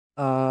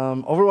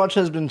Overwatch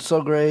has been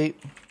so great,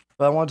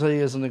 but I want to tell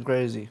you guys something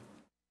crazy.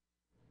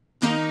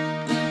 Look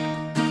at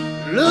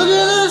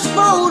this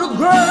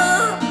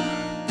photograph.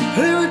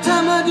 Every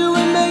time I do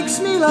it makes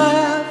me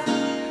laugh.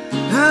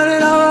 How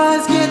did our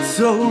eyes get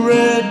so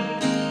red?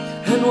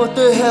 And what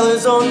the hell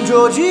is on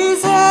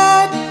Georgie's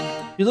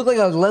head? You look like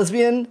a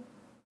lesbian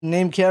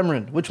named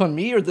Cameron. Which one,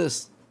 me or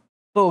this?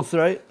 Both,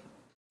 right?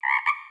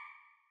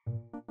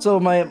 So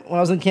when I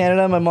was in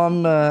Canada, my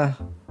mom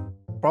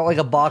brought like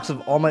a box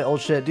of all my old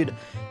shit. Dude,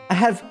 I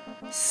have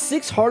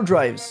 6 hard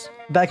drives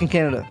back in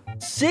Canada.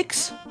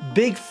 6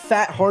 big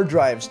fat hard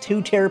drives.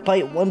 2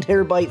 terabyte, 1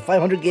 terabyte,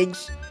 500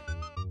 gigs.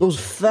 Those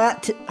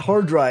fat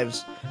hard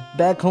drives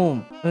back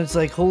home. And it's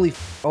like, holy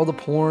f, all the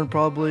porn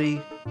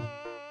probably.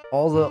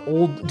 All the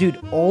old, dude,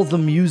 all the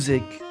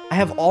music. I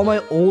have all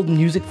my old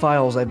music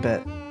files, I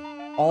bet.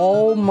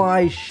 All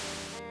my sh.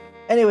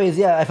 Anyways,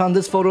 yeah, I found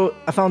this photo.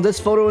 I found this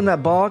photo in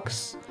that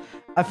box.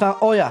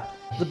 Oh yeah,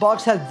 the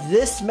box had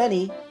this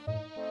many,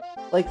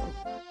 like,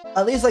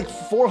 at least like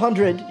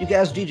 400, you can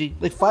ask Gigi,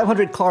 like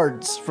 500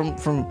 cards from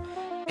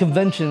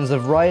conventions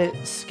of Riot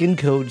skin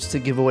codes to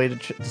give away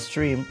to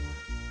stream.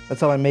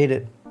 That's how I made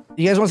it.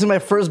 You guys want to see my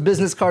first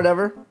business card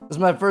ever? This is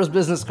my first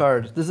business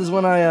card. This is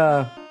when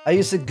I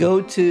used to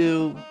go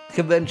to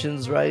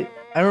conventions, right?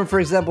 I remember, for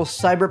example,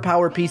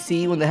 Cyberpower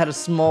PC, when they had a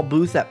small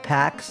booth at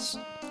PAX.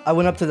 I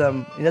went up to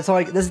them, and that's how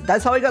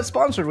I got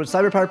sponsored with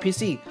Cyberpower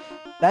PC.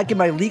 Back in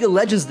my League of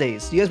Legends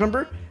days. Do you guys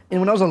remember?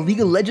 And when I was a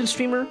League of Legends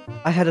streamer,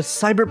 I had a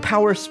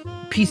Cyberpower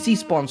PC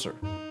sponsor.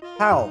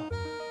 How?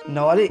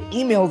 No, I didn't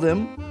email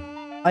them.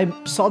 I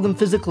saw them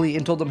physically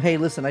and told them, hey,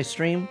 listen, I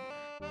stream.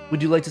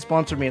 Would you like to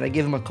sponsor me? And I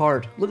gave them a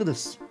card. Look at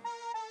this.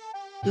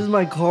 This is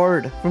my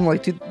card from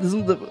like,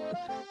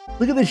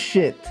 look at this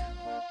shit.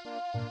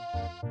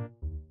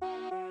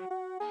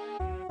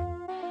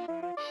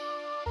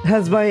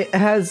 It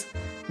has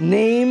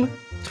name,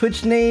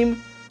 Twitch name,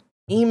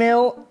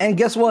 email, and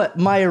guess what?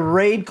 My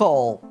raid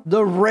call.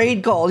 The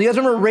raid call. You guys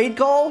remember raid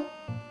call?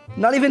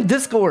 Not even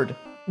Discord.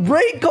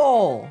 Raid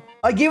call!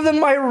 I gave them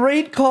my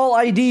raid call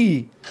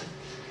ID.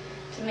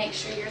 To make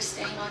sure you're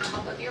staying on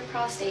top of your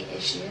prostate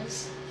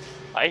issues.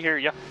 I hear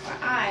ya. Or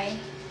I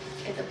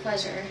get the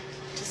pleasure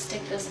to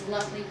stick this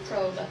lovely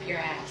probe up your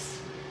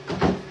ass.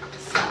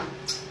 So,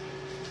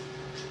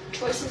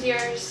 choice is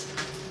yours.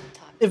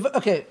 If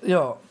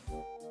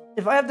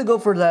I have to go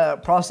for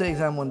that prostate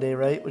exam one day,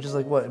 right? Which is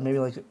like what, maybe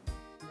like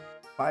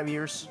 5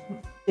 years?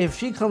 If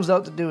she comes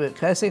out to do it,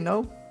 can I say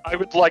no? I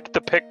would like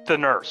to pick the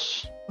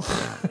nurse.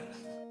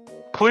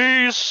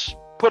 Please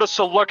put a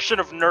selection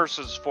of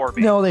nurses for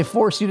me. No, they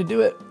force you to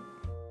do it.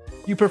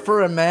 You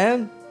prefer a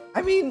man?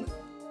 I mean,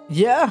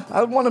 yeah,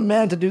 I would want a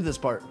man to do this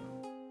part.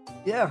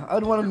 Yeah, I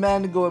would want a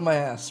man to go in my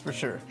ass, for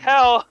sure.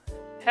 Hell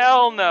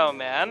no,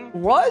 man.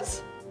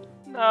 What?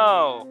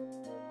 No.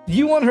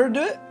 You want her to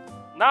do it?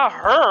 Not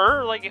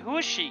her. Like, who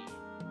is she?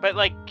 But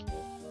like,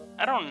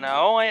 I don't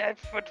know. I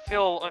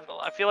feel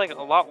like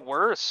a lot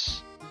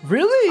worse.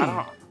 Really? I don't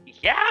know.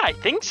 Yeah, I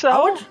think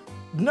so.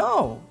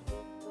 No.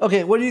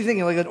 Okay, what are you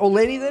thinking? Like an old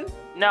lady then?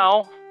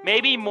 No,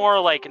 maybe more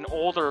like an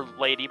older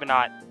lady, but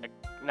not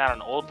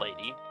an old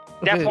lady.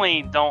 Okay.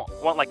 Definitely don't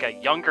want like a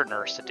younger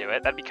nurse to do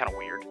it. That'd be kind of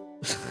weird.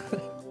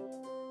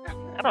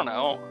 I don't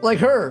know. Like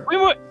her.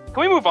 Can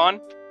we move on?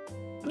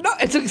 No,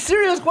 it's a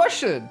serious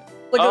question.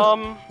 Like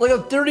a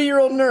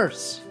 30-year-old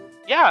nurse.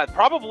 Yeah,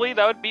 probably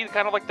that would be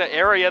kind of like the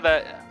area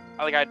that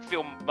like I'd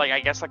feel like, I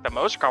guess, like the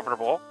most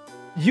comfortable.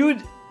 You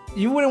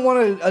wouldn't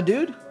want a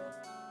dude?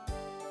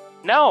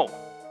 No.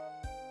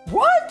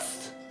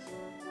 What?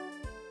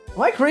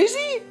 Am I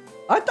crazy?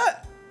 I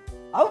thought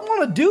I would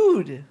want a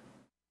dude.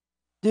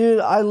 Dude,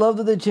 I love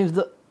that they changed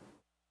the,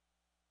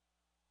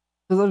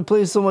 because I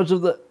play so much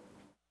of the.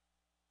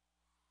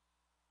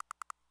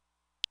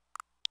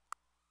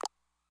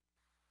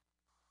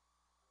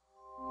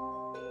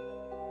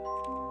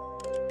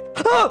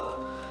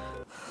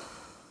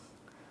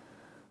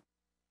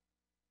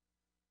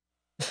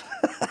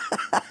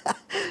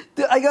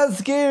 Dude, I got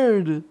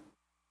scared.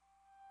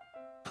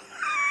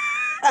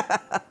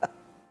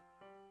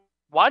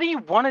 Why do you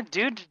want a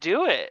dude to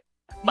do it?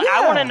 Like,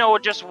 yeah. I want to know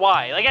just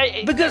why.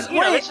 Like, because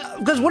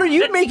what are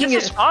you making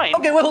this it? Is fine.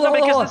 Okay, wait, hold on.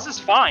 Because this is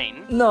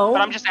fine. No.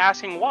 But I'm just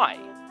asking why.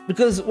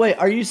 Because wait,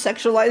 are you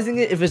sexualizing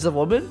it if it's a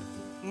woman?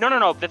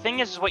 No. The thing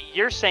is, what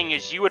you're saying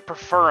is you would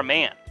prefer a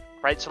man,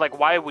 right? So like,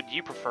 why would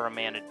you prefer a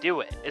man to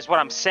do it? Is what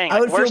I'm saying. I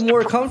like, would feel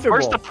more comfortable.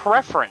 Where's the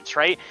preference,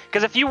 right?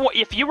 Because if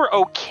you were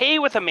okay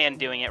with a man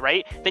doing it,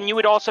 right, then you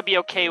would also be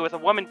okay with a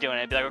woman doing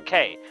it. It'd be like,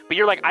 okay, but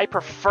you're like, I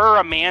prefer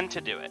a man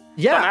to do it.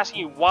 Yeah. So I'm asking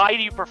you, why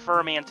do you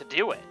prefer a man to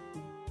do it?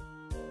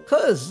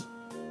 Cause,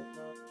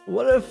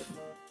 what if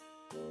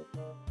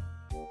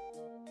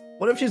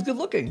she's good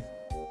looking?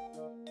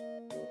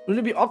 Wouldn't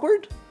it be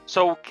awkward?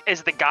 So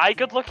is the guy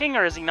good looking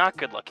or is he not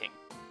good looking?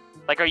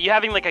 Like, are you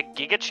having like a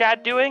Giga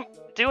Chad do it?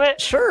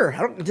 Sure,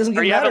 it doesn't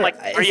matter.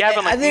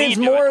 I think it's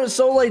more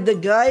so like the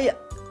guy.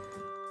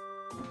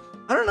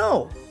 I don't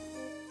know.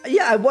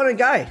 Yeah, I want a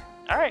guy.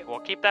 All right, well,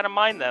 keep that in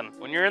mind then.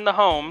 When you're in the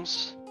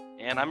homes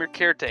and I'm your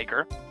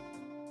caretaker,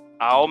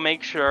 I'll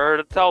make sure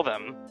to tell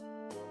them.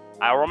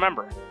 I'll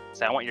remember.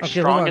 So I want your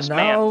strongest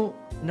man.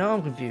 Now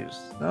I'm confused.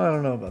 Now I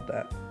don't know about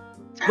that.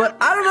 But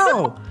I don't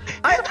know.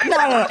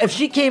 No. If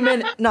she came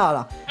in,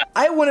 no.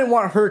 I wouldn't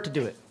want her to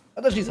do it.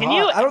 I thought she's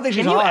hot. I don't think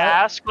she's hot. Can you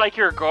ask like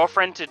your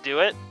girlfriend to do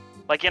it?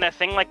 Like in a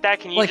thing like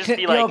that, can you just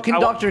be like,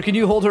 doctor, can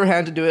you hold her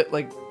hand to do it?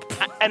 Like,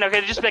 and okay,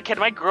 just be like, can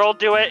my girl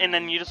do it? And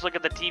then you just look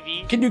at the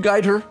TV. Can you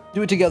guide her?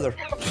 Do it together.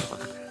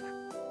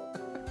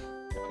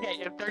 Okay,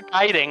 if they're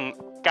guiding,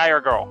 guy or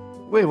girl.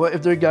 Wait, what?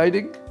 If they're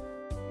guiding?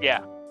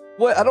 Yeah.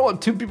 What? I don't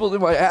want two people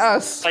in my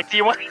ass. Like, do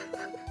you want?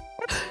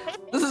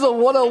 This is a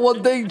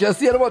one-on-one thing,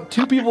 Jesse. I don't want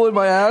two people in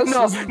my ass.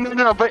 No.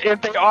 But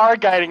if they are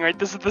guiding, right?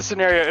 This is the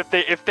scenario.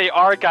 If they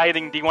are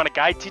guiding, do you want a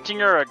guy teaching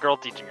her or a girl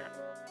teaching her?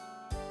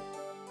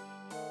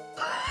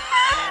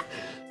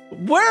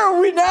 Where are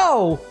we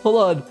now? Hold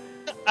on.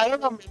 I don't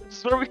know.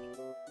 This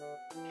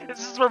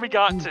is where we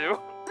got to.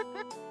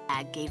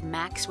 Dad gave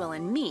Maxwell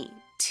and me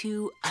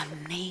 2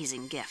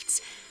 amazing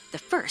gifts. The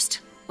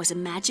first was a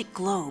magic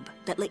globe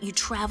that let you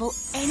travel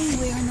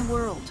anywhere in the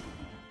world.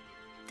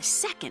 The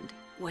second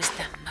was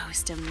the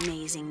most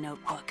amazing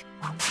notebook.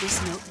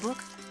 This notebook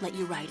let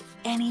you write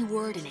any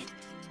word in it,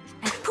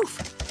 and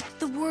poof,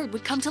 the word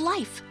would come to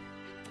life.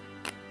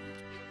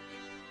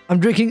 I'm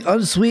drinking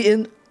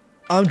unsweetened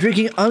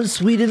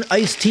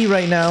iced tea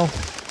right now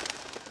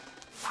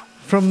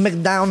from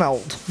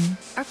McDonald's.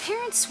 Our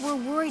parents were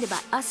worried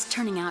about us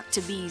turning out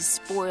to be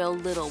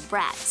spoiled little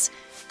brats,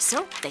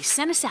 so they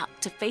sent us out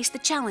to face the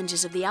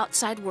challenges of the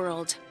outside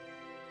world.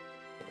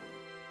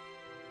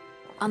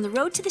 On the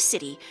road to the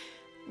city,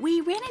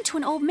 we ran into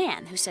an old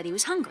man who said he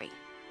was hungry.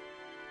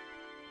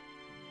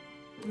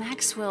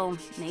 Maxwell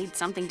made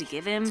something to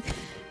give him,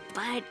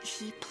 but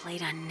he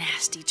played a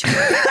nasty trick.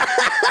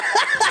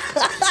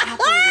 The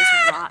apple was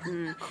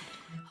rotten.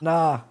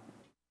 Nah.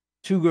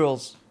 2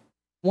 girls.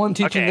 One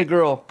teaching the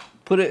girl.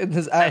 Put it in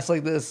his ass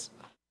like this.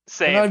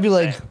 And I'd be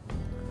like,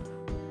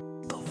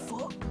 the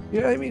fuck?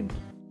 You know what I mean?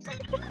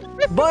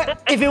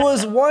 But if it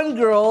was one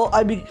girl,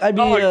 I'd be good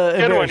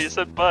embarrassed. one. You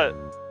said but.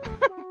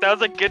 That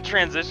was a good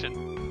transition.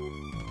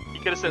 You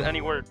could have said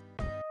any word.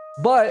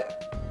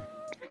 But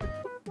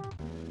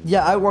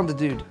yeah, I want the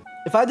dude.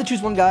 If I had to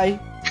choose one guy,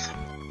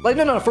 like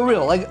no, for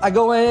real. Like I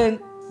go in,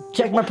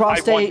 check my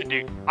prostate.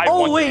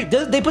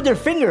 They put their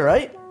finger,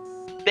 right?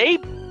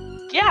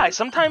 Yeah,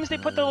 sometimes they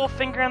put their little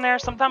finger in there.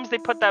 Sometimes they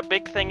put that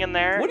big thing in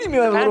there. What do you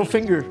mean by a little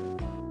finger?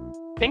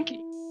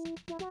 Pinky.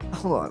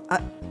 Hold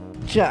on,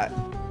 chat.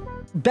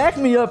 Back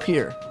me up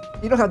here.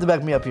 You don't have to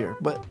back me up here,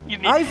 but you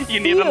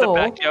need them to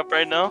back you up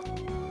right now.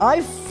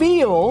 I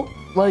feel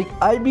like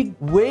I'd be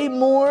way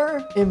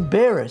more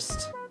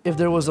embarrassed if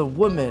there was a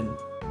woman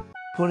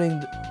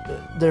putting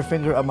their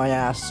finger up my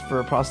ass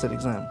for a prostate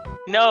exam.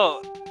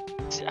 No.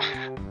 See,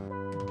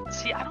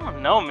 I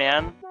don't know,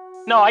 man.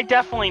 No, I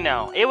definitely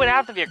know. It would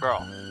have to be a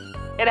girl.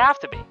 It'd have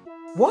to be.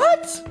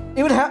 What?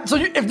 It would have. So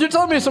if you're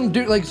telling me some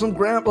dude, like some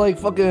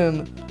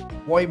fucking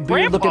white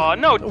beard grandpa?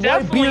 looking, No,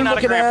 definitely not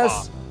a grandpa.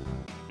 ass.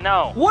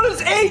 No. What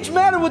does age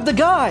matter with the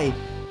guy?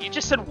 You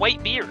just said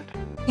white beard.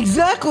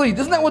 Exactly.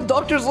 Isn't that what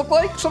doctors look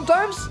like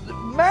sometimes?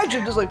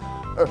 Imagine just like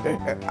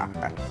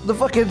the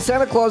fucking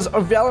Santa Claus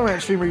or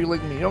Valorant streamer you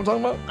like me. You know what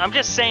I'm talking about? I'm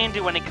just saying,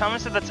 dude, when it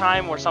comes to the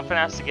time where something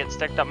has to get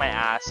sticked up my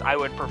ass, I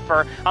would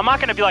prefer. I'm not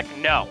gonna be like,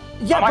 no.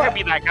 Yeah, I'm not gonna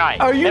be that guy.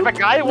 If a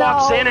guy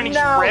walks in and he's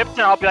ripped,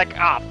 and I'll be like,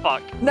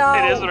 fuck. No.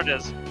 It is what it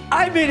is.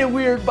 I made it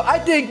weird, but I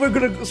think we're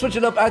gonna switch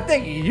it up. I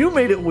think you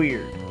made it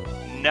weird.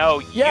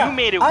 No, yeah, you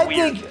made it weird. I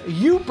think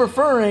you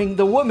preferring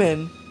the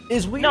woman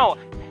is weird. No,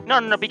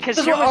 because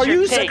are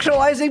you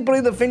sexualizing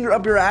putting the finger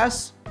up your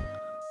ass?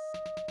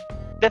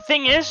 The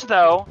thing is,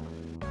 though,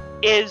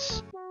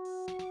 is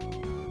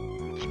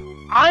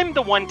I'm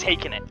the one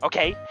taking it,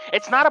 okay?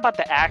 It's not about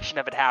the action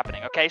of it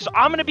happening, okay? So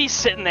I'm gonna be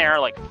sitting there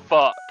like,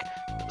 fuck.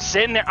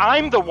 Sitting there,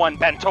 I'm the one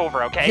bent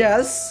over, okay?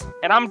 Yes.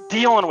 And I'm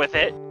dealing with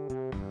it.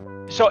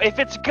 So if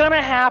it's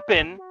gonna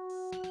happen,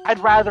 I'd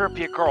rather it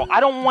be a girl. I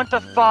don't want the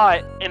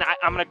thought, and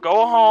I'm gonna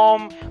go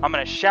home, I'm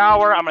gonna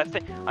shower, I'm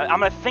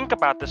gonna think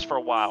about this for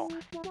a while.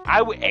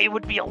 It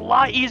would be a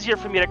lot easier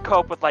for me to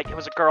cope with, like, it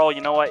was a girl,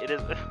 you know what, it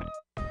is,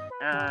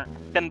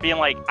 than being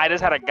like, I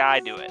just had a guy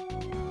do it.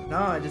 No,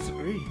 I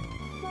disagree.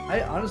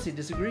 I honestly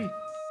disagree.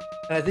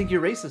 And I think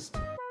you're racist.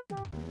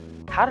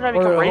 How did I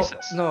become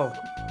racist? No.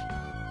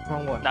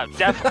 Wrong one. No, I'm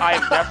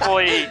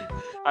definitely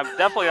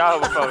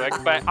not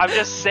homophobic, but I'm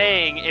just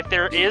saying, if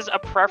there is a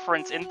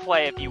preference in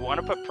play, if you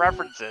want to put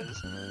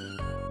preferences,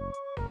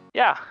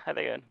 yeah, I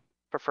think I'd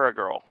prefer a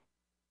girl.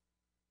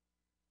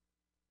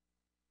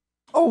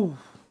 Oh!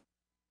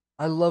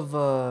 I love,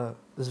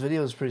 this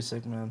video is pretty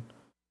sick, man.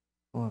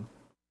 Hold on.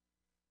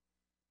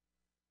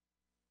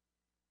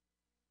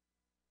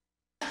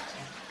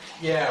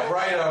 Yeah,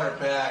 right on her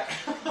back.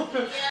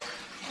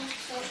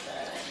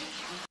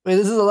 Wait,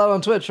 this is allowed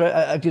on Twitch, right?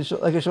 I can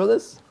show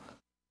this?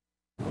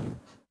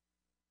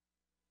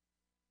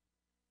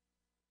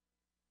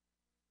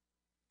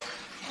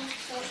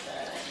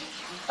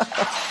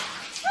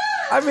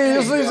 I mean,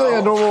 this looks like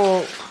a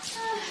normal.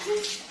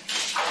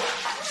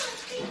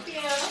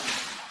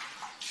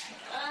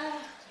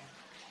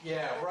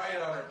 Yeah, right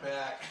on her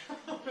back.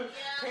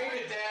 Paint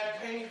it,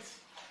 Dad, paint.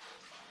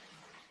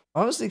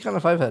 Honestly, kind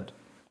of 5-head.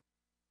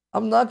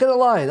 I'm not gonna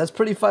lie, that's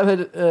pretty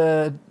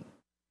 5-head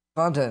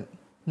content.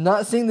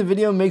 Not seeing the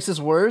video makes this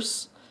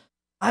worse.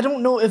 I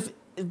don't know if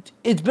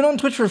it's been on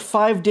Twitch for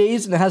 5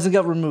 days and it hasn't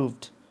got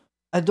removed.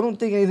 I don't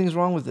think anything's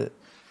wrong with it.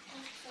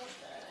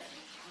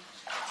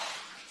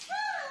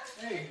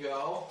 There you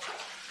go.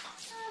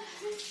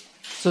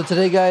 So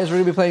today, guys, we're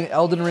gonna be playing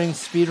Elden Ring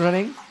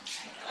speedrunning.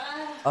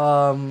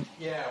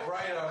 Yeah,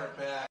 right on her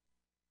back.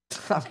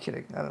 I'm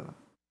kidding. I don't know.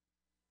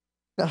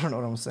 I don't know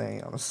what I'm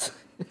saying, honestly.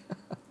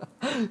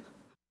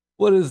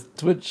 What is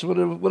Twitch? What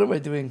am I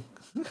doing?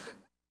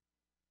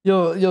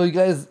 Yo, you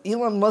guys,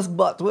 Elon Musk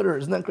bought Twitter.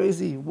 Isn't that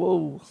crazy?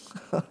 Whoa.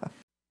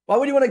 Why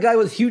would you want a guy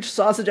with huge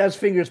sausage-ass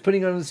fingers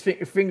putting on his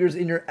fingers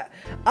in your...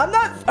 I'm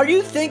not... Are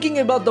you thinking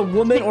about the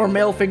woman or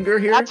male finger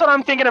here? That's what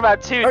I'm thinking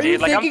about too, Are dude. you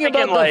Like, thinking I'm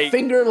thinking about the like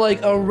finger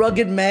like a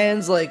rugged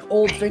man's like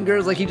old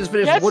fingers, like he just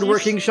finished Yes,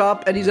 woodworking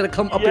shop and he's gonna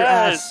come up your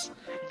ass?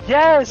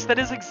 Yes, that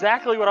is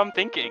exactly what I'm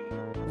thinking.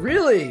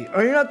 Really?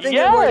 Are you not thinking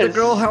like the Yes.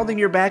 girl holding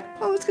your back?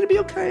 Oh, it's gonna be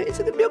okay. It's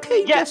gonna be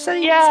okay. Yeah, Just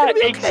saying. yeah, It's gonna be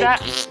okay.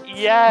 exactly.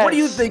 Yes. What are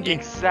you thinking?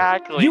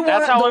 Exactly. You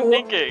That's want how the I'm wo-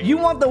 thinking. You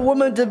want the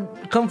woman to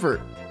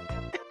comfort.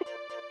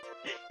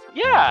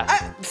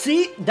 Yeah.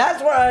 See,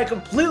 that's where I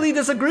completely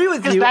disagree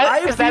with you.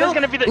 That is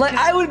gonna be the like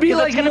I would be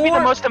like that's gonna be the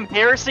more- most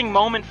embarrassing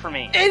moment for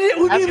me. And it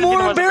would That's be gonna more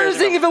the most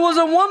embarrassing if it was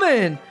a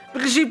woman.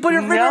 Because she put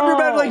her finger up your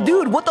back like, No.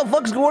 dude, what the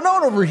fuck's going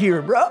on over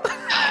here, bro? No,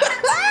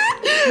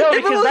 If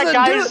it because was that a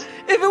guy's. dude-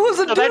 if it was a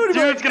So dude, that it'd be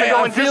dude's like, gonna "Hey, go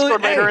I in feel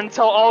Discord it, later hey." and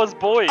tell all his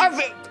boys.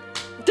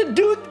 The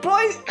dude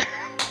probably,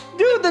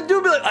 the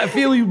dude be like, I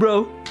feel you,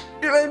 bro.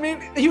 You know what I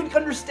mean? He would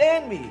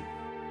understand me.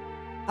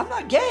 I'm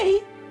not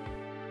gay.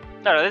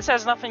 No, this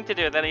has nothing to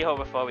do with any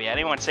homophobia.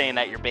 Anyone saying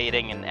that you're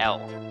baiting an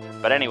L.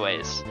 But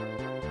anyways,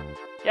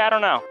 yeah, I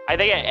don't know. I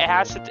think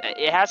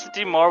it has to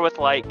do more with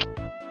like,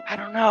 I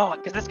don't know,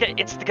 because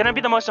it's gonna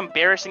be the most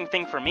embarrassing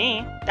thing for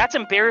me. That's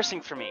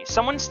embarrassing for me.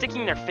 Someone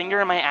sticking their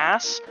finger in my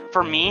ass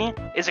for me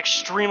is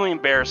extremely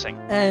embarrassing.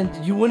 And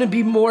you wouldn't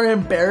be more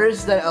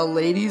embarrassed that a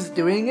lady's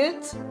doing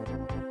it?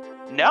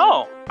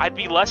 No, I'd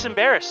be less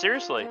embarrassed.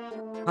 Seriously.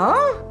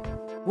 Huh?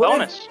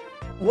 Bonus.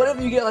 What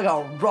if you get like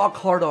a rock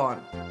hard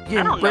on?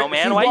 I don't know,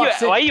 man. Why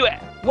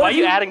are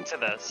you adding to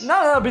this?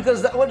 No,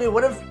 because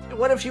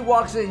what if she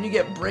walks in and you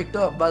get breaked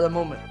up by the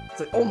moment?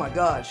 It's like, oh my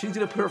god, she's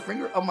gonna put her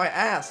finger up my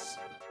ass.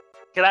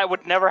 That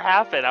would never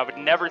happen. I would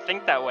never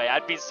think that way.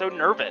 I'd be so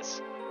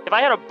nervous. If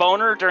I had a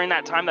boner during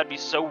that time, that'd be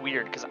so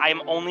weird because I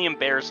am only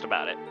embarrassed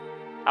about it.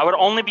 I would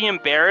only be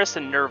embarrassed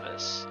and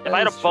nervous. If I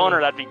had a boner,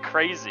 that'd be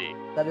crazy.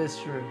 That is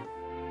true.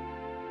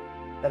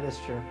 That is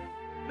true.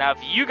 Now,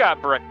 if you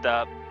got bricked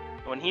up,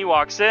 when he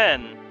walks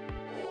in...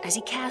 As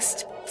he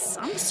cast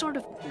some sort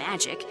of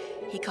magic,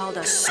 he called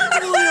us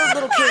spoiled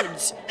little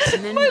kids,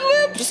 and then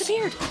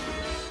disappeared.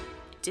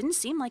 It didn't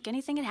seem like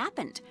anything had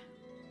happened.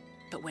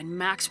 But when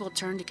Maxwell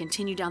turned to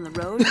continue down the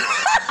road,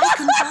 I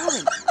couldn't follow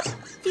him.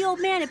 The old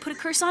man had put a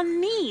curse on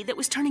me that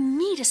was turning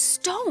me to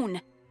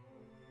stone.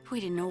 We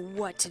didn't know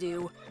what to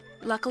do.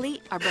 Luckily,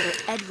 our brother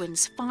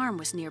Edwin's farm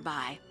was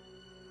nearby.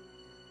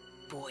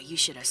 Boy, you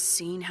should have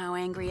seen how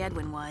angry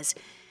Edwin was.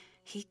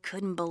 He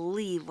couldn't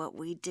believe what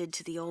we did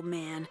to the old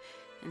man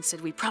and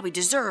said we probably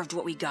deserved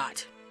what we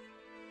got.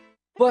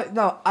 But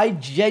no, I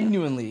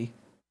genuinely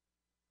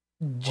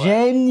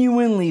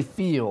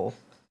feel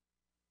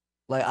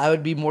like I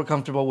would be more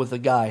comfortable with a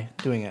guy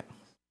doing it.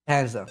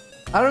 Hands down.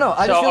 I don't know.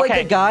 I just feel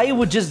like the guy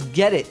would just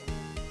get it.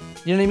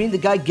 You know what I mean? The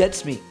guy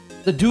gets me.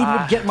 The dude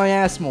would get my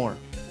ass more.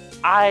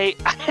 I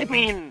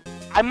mean,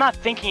 I'm not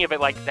thinking of it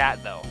like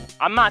that, though.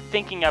 I'm not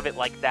thinking of it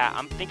like that.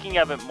 I'm thinking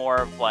of it more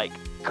of, like,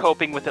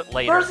 coping with it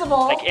later. First of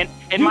all, like,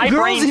 in my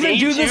brain, even day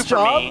do two this for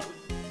job? me...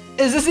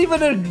 Is this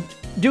even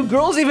a... Do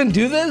girls even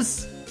do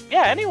this?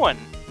 Yeah, anyone.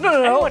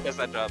 No. Anyone does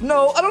that job.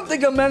 No, I don't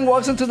think a man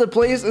walks into the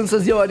place and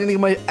says, yo, I need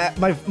to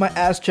get my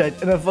ass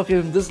checked, and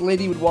then this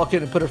lady would walk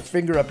in and put her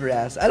finger up your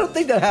ass. I don't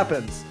think that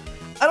happens.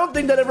 I don't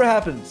think that ever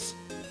happens.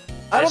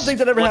 I don't think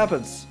that ever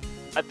happens.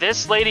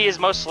 This lady is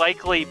most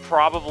likely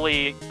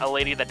probably a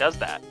lady that does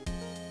that.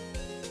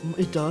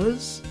 It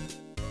does?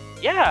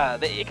 Yeah,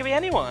 it could be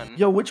anyone.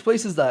 Yo, which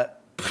place is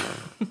that?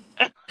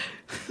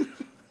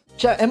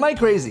 Chat, am I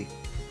crazy?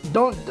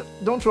 Don't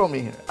troll me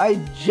here. I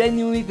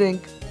genuinely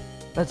think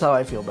that's how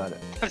I feel about it.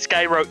 This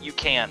guy wrote, "You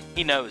can."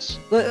 He knows.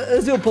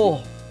 Let's do a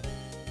poll.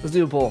 Let's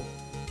do a poll.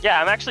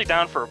 Yeah, I'm actually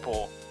down for a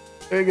poll.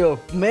 There you go.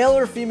 Male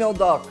or female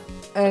doc?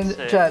 And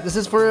chat, this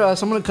is for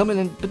someone to come in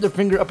and put their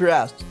finger up your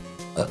ass.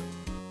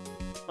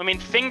 I mean,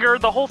 finger,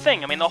 the whole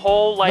thing. I mean, the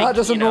whole, like, not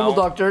just a normal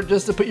doctor,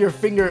 just to put their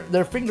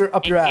finger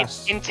up your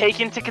ass. And take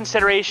into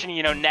consideration,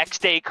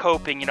 next day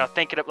coping,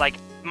 thinking of, like,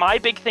 my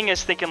big thing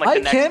is thinking, like,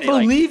 the next day. I can't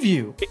believe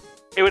you.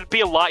 It would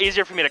be a lot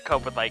easier for me to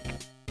cope with, like,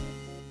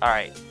 all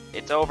right,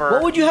 it's over.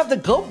 What would you have to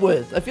cope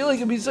with? I feel like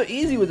it'd be so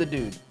easy with a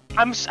dude.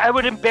 I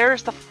would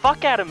embarrass the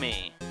fuck out of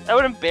me. That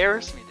would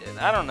embarrass me, dude.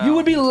 I don't know. You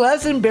would be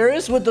less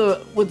embarrassed with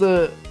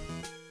the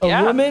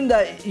A woman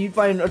that you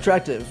find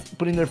attractive,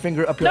 putting their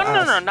finger up your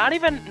ass. No,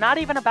 not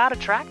even about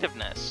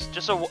attractiveness.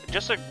 Just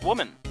a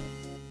woman.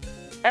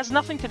 It has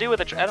nothing to do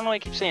with it. I don't know why I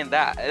keep saying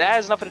that. It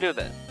has nothing to do with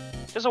it.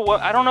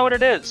 I don't know what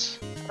it is.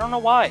 I don't know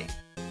why.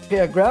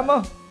 Yeah,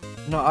 Grandma?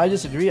 No, I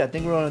disagree. I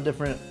think we're on a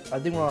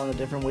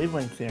different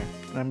wavelength here.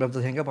 And I'm about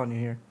to hang up on you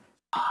here.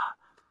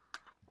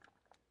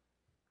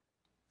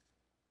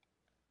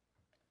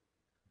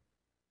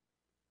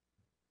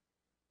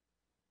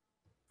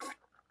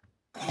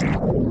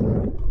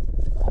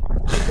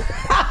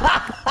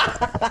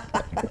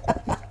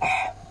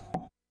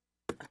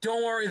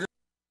 Don't worry.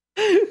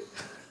 That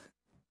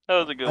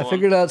was a good one. I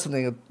figured out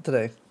something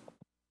today.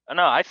 I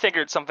know, I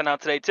figured something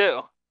out today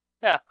too.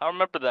 Yeah, I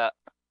remember that.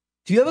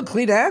 Do you have a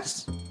clean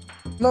ass?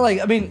 No,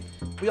 like, I mean,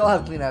 we all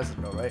have clean asses,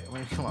 bro, right? I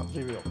mean, come on,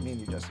 be real. Me and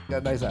you just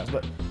got a nice ass,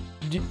 but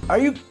do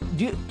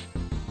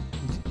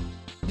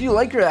you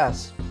like your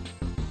ass?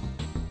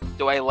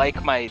 Do I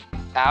like my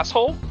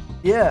asshole?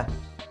 Yeah.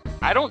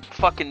 I don't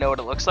fucking know what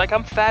it looks like.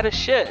 I'm fat as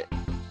shit.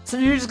 So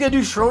you're just gonna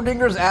do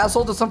Schrodinger's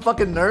asshole to some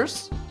fucking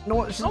nurse?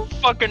 No, don't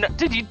fucking.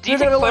 Dude, you you're take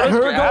gonna let photos her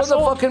of your go in the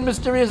asshole? fucking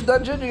mysterious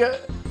dungeon?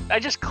 I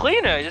just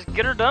clean her. I just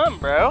get her done,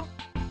 bro.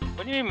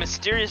 What do you mean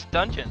mysterious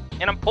dungeon?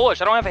 And I'm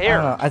Polish. I don't have hair.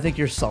 I don't know. I think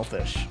you're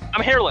selfish.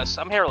 I'm hairless.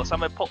 I'm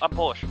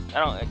Polish.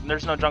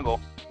 There's no jungle.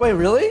 Wait,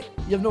 really?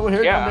 You have no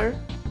hair down there?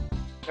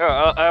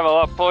 Yeah, I have a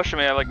lot of Polish in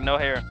me. I have like no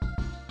hair.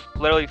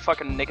 Literally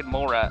fucking naked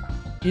mole rat.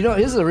 You know,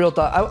 here's a real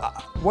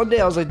thought. One day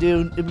I was like,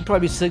 dude, it would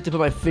probably be sick to put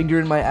my finger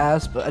in my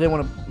ass, but I didn't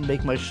want to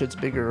make my shits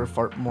bigger or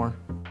fart more.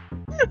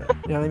 You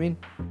know what I mean?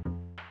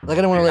 Like,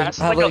 I don't want to like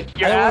have like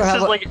your ass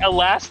is like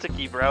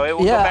elasticy, bro. It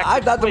will go back I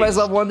to thought to place.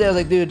 myself one day, I was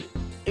like, dude,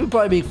 it would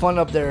probably be fun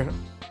up there,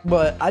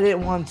 but I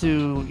didn't want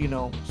to, you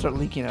know, start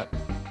leaking it.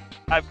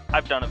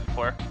 I've done it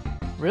before.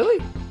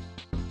 Really?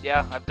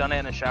 Yeah, I've done it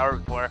in a shower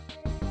before.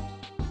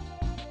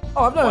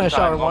 Oh, I've done it in a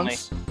shower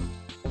once.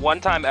 One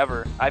time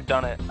ever, I've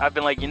done it. I've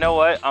been like, you know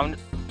what?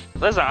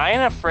 Listen, I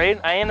ain't afraid.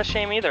 I ain't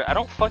ashamed either. I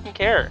don't fucking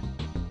care.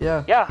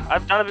 Yeah. Yeah,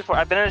 I've done it before.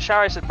 I've been in a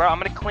shower. I said, bro, I'm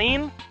gonna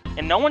clean,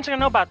 and no one's gonna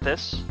know about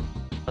this.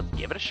 Let's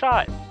give it a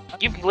shot.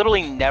 You've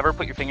literally never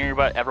put your finger in your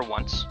butt ever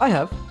once. I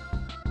have.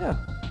 Yeah.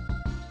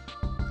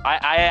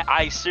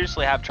 I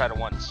seriously have tried it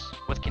once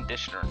with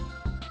conditioner.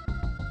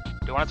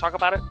 Do you want to talk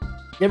about it?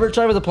 You ever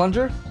try with a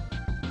plunger?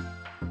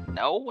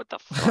 No. What the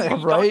fuck are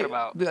you right? talking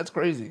about? Dude, that's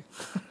crazy.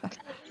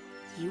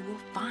 You will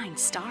find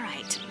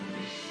Starite.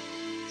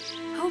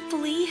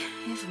 Hopefully,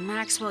 if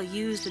Maxwell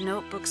used the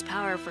notebook's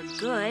power for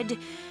good,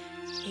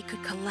 he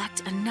could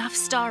collect enough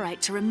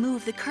Starite to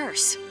remove the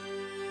curse.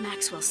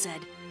 Maxwell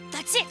said,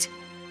 "That's it!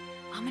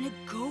 I'm gonna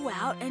go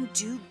out and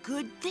do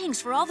good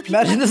things for all the people."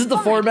 Imagine this is the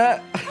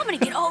format. I'm gonna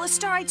get all the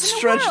Starites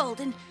in the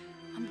world, and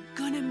I'm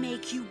gonna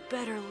make you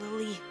better,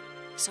 Lily.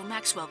 So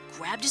Maxwell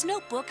grabbed his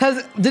notebook.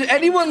 Did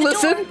anyone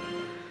listen?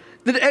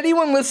 Did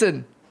anyone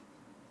listen?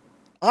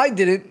 I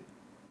didn't.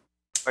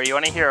 Or you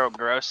want to hear a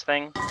gross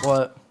thing?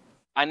 What?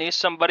 I knew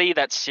somebody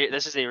this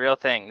is a real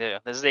thing, dude.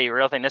 This is a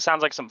real thing. This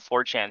sounds like some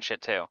 4chan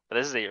shit too, but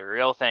this is a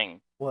real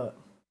thing. What?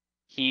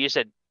 He used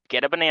to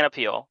get a banana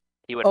peel.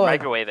 He would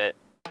microwave it,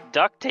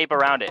 duct tape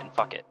around it, and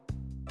fuck it.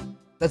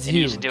 That's and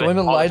you. Don't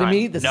even lie to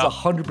me. This is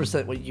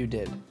 100% what you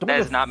did. Don't that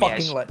is not me.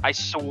 I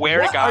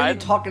swear to God. What are you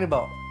talking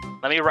about?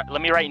 Let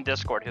me write in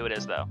Discord who it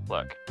is though.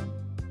 Look.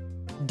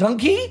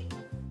 Donkey?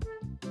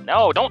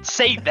 No, don't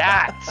say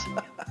that.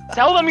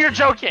 Tell them you're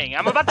joking.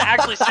 I'm about to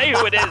actually say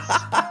who it is.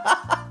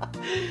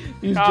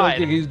 He's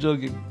joking. He's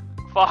joking.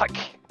 Fuck.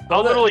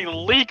 I'll literally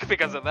leak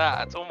because of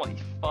that. Oh my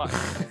fuck.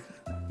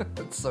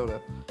 It's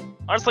soda.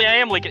 Honestly, I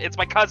am leaking. It's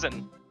my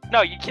cousin.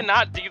 No, you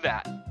cannot do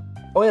that.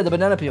 Oh yeah, the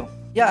banana peel.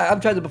 Yeah,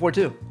 I've tried it before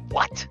too.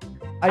 What?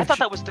 I thought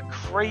that was the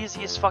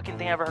craziest fucking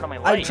thing I ever heard in my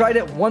life. I tried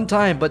it one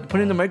time, but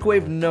putting it in the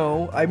microwave,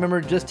 no. I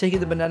remember just taking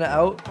the banana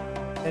out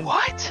and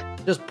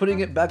just putting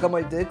it back on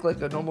my dick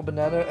like a normal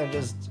banana and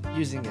just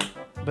using it.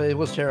 But it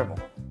was terrible.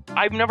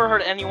 I've never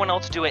heard anyone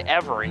else do it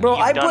ever. Bro,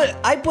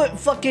 I put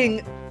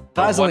fucking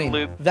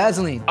Vaseline.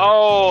 Vaseline.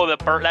 Oh, the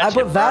burn. I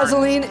put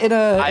Vaseline in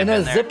a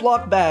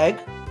Ziploc bag,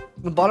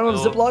 the bottom of a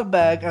Ziploc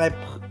bag,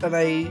 and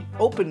I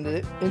opened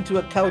it into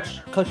a couch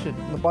cushion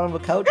in the bottom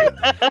of a couch,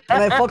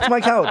 and I fucked my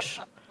couch.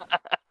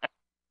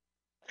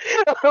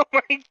 Oh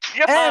my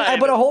God. And I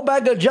put a whole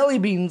bag of jelly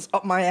beans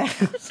up my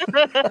ass.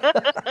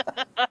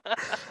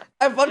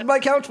 I fucked my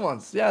couch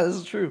once. Yeah, this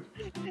is true.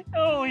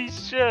 Holy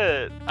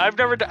shit. I'm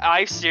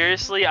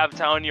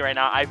telling you right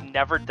now, I've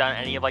never done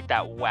any of like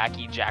that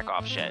wacky jack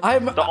off shit. I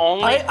swear to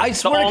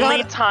God,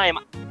 only time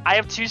I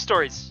have 2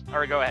 stories.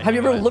 Alright, go ahead. Have you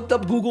ever looked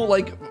up Google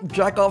like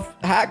jack off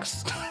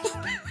hacks?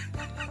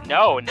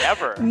 No,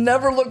 never.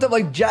 Never looked up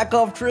like jack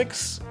off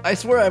tricks. I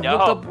swear I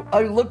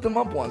looked them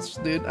up once,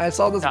 dude. I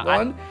saw this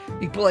one.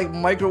 He put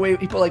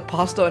like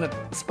pasta and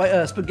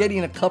spaghetti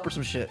in a cup or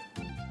some shit.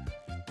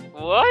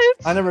 What?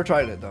 I never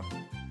tried it though.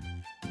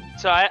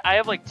 So I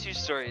have like 2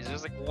 stories.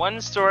 There's like one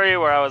story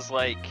where I was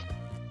like,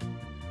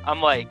 I'm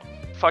like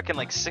fucking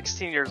like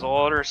 16 years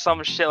old or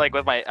some shit, like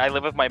I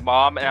live with my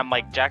mom and I'm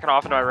like jacking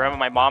off in my room and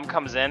my mom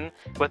comes in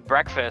with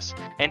breakfast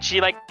and she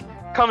like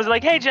comes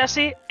like, hey,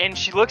 Jesse. And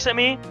she looks at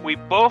me. We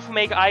both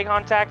make eye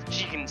contact.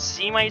 She can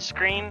see my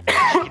screen.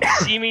 She can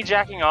see me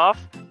jacking off.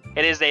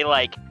 It is a,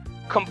 like,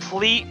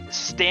 complete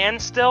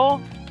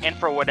standstill. And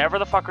for whatever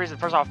the fuck reason,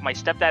 first off, my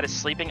stepdad is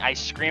sleeping. I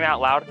scream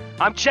out loud,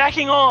 I'm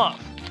jacking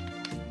off.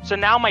 So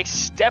now my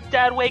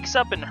stepdad wakes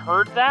up and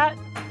heard that.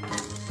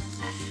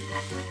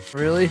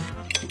 Really?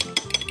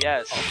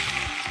 Yes.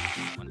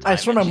 I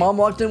swear my mom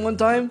walked in one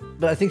time,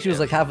 but I think she was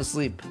like half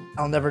asleep.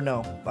 I'll never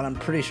know, but I'm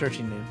pretty sure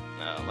she knew.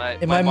 No,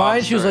 in my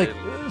mind, she was like,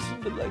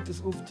 something like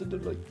this.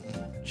 Like,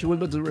 she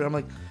went back to the room. I'm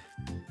like,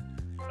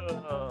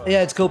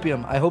 yeah, it's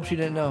copium. I hope she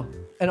didn't know.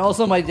 And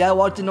also, my dad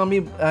walked in on me,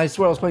 and I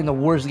swear I was playing the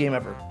worst game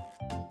ever.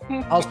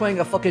 I was playing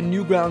a fucking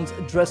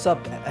Newgrounds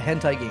dress-up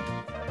hentai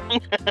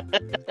game.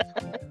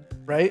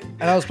 Right?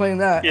 And I was playing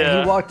that,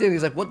 and he walked in.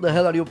 He's like, what the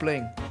hell are you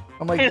playing?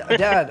 I'm like,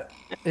 Dad,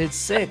 it's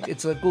sick.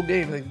 It's a cool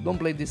game. Like, don't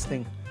play this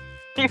thing.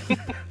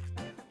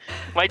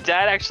 My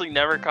dad actually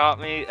never caught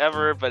me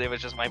ever, but it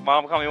was just my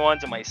mom caught me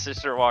once and my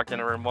sister walked in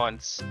the room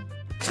once.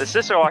 The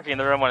sister walking in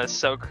the room one is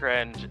so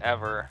cringe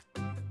ever.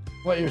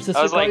 What, your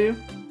sister caught you?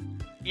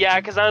 Yeah,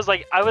 because I was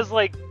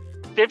like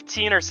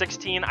 15 or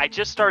 16. I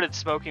just started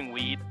smoking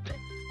weed.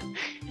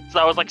 So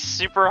I was like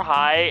super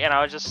high and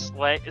I was just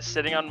like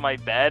sitting on my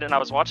bed and I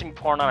was watching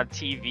porn on a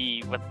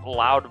TV with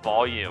loud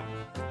volume.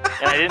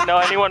 And I didn't know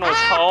anyone was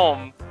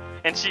home.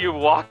 And she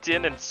walked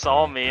in and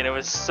saw me, and it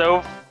was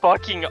so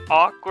fucking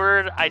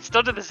awkward. I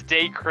still to this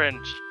day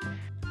cringe.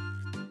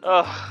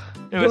 Ugh,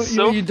 it was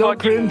so you don't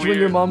fucking cringe weird. when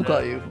your mom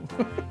caught you.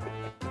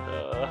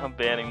 I'm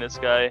banning this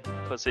guy,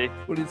 pussy.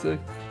 What do you say?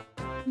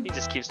 He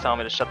just keeps telling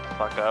me to shut the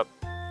fuck up.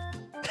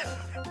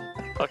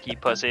 Fuck you,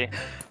 pussy.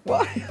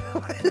 Why?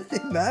 Why are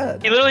they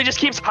mad? He literally just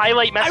keeps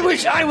highlight messaging. I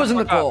wish I was in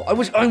the call. I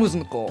wish I was in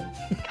the call.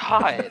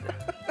 God, I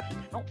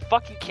don't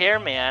fucking care,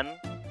 man.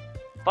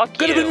 Fuck you.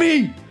 Could have been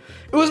me.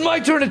 It was my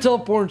turn to tell a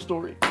porn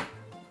story.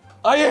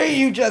 I hate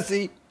you,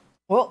 Jesse.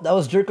 Well, that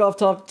was Jerk Off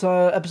Talk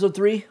episode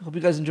 3. Hope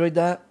you guys enjoyed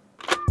that.